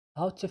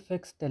How to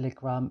fix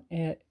Telegram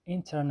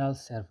internal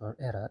server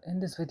error. In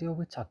this video,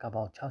 we talk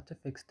about how to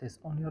fix this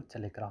on your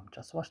Telegram.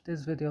 Just watch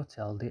this video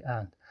till the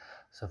end.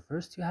 So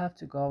first you have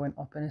to go and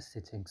open the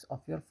settings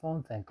of your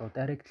phone, then go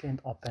directly and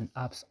open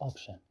apps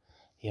option.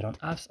 Here on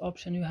apps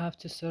option, you have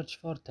to search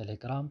for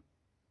Telegram.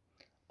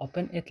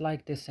 Open it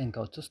like this and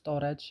go to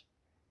storage.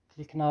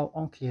 Click now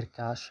on clear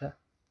cache,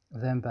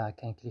 then back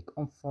and click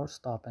on force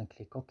stop and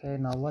click OK.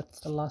 Now what's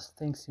the last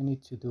things you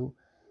need to do?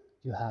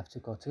 You have to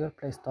go to your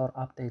Play Store,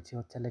 update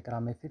your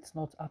Telegram if it's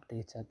not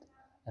updated,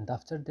 and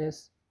after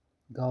this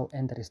go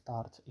and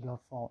restart your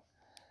phone.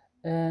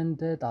 And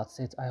that's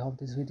it. I hope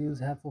this video is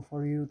helpful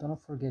for you. Don't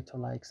forget to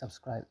like,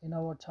 subscribe in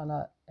our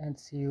channel, and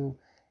see you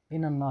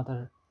in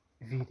another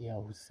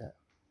videos.